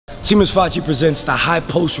Team Esface presents the High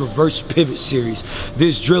Post Reverse Pivot Series.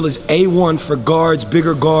 This drill is A1 for guards,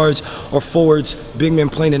 bigger guards, or forwards, big men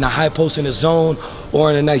playing in a high post in a zone or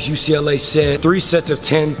in a nice UCLA set. 3 sets of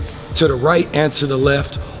 10 to the right and to the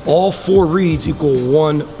left. All 4 reads equal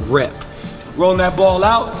 1 rep. Rolling that ball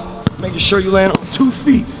out, making sure you land on 2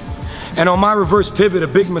 feet. And on my reverse pivot, a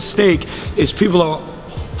big mistake is people are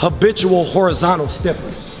habitual horizontal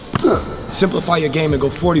steppers. Simplify your game and go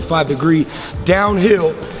 45-degree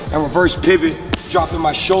downhill and reverse pivot, dropping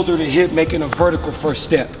my shoulder to hip, making a vertical first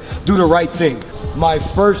step. Do the right thing. My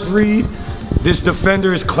first read, this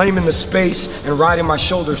defender is claiming the space and riding my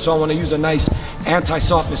shoulder, so I want to use a nice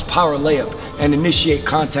anti-softness power layup and initiate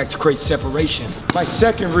contact to create separation. My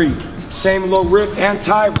second read, same low rip,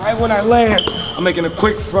 anti, right when I land, I'm making a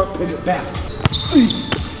quick front pivot back.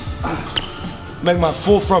 Make my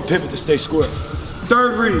full front pivot to stay square.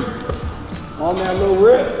 Third read, on that low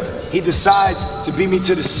rip, he decides to beat me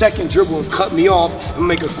to the second dribble and cut me off and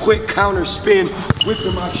make a quick counter spin with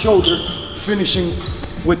my shoulder, finishing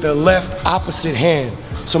with the left opposite hand,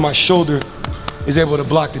 so my shoulder is able to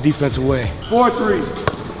block the defense away. Fourth read,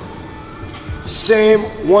 same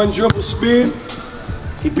 1 dribble spin.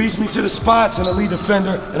 He beats me to the spots and I lead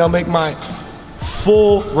defender, and I'll make my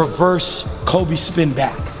full reverse Kobe spin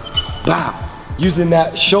back. Bow. Using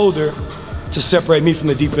that shoulder to separate me from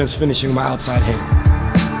the defense, finishing my outside hand.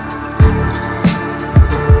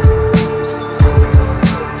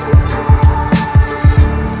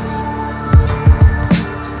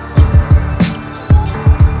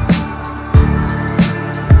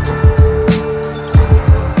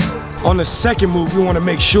 On the second move, you want to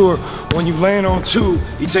make sure when you land on 2,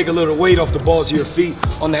 you take a little weight off the balls of your feet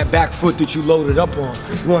on that back foot that you loaded up on.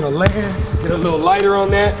 You want to land, get a little lighter on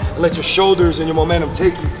that, and let your shoulders and your momentum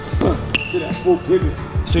take you to that full pivot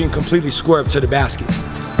so you can completely square up to the basket.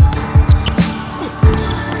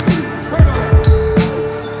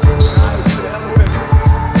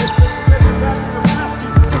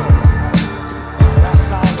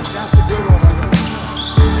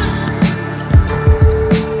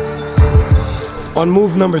 On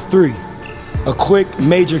move number 3, a quick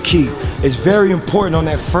major key. It's very important on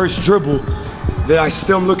that first dribble that I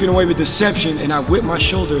still am looking away with deception, and I whip my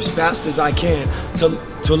shoulder as fast as I can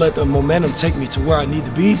to let the momentum take me to where I need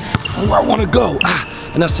to be and where I want to go.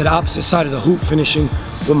 And that's to the opposite side of the hoop, finishing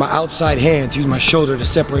with my outside hand to use my shoulder to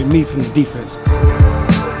separate me from the defense.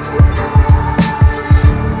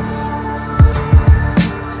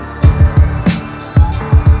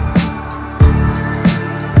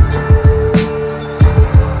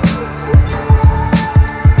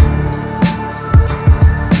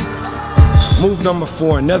 Move number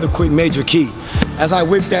 4, another quick major key. As I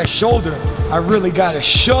whip that shoulder, I really gotta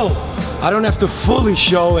show. I don't have to fully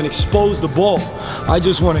show and expose the ball. I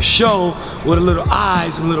just wanna show with a little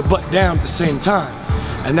eyes and a little butt down at the same time.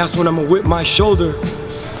 And that's when I'm gonna whip my shoulder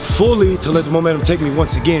fully to let the momentum take me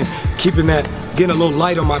once again, keeping that, getting a little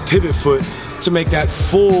light on my pivot foot to make that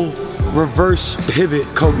full reverse pivot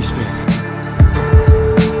Kobe spin.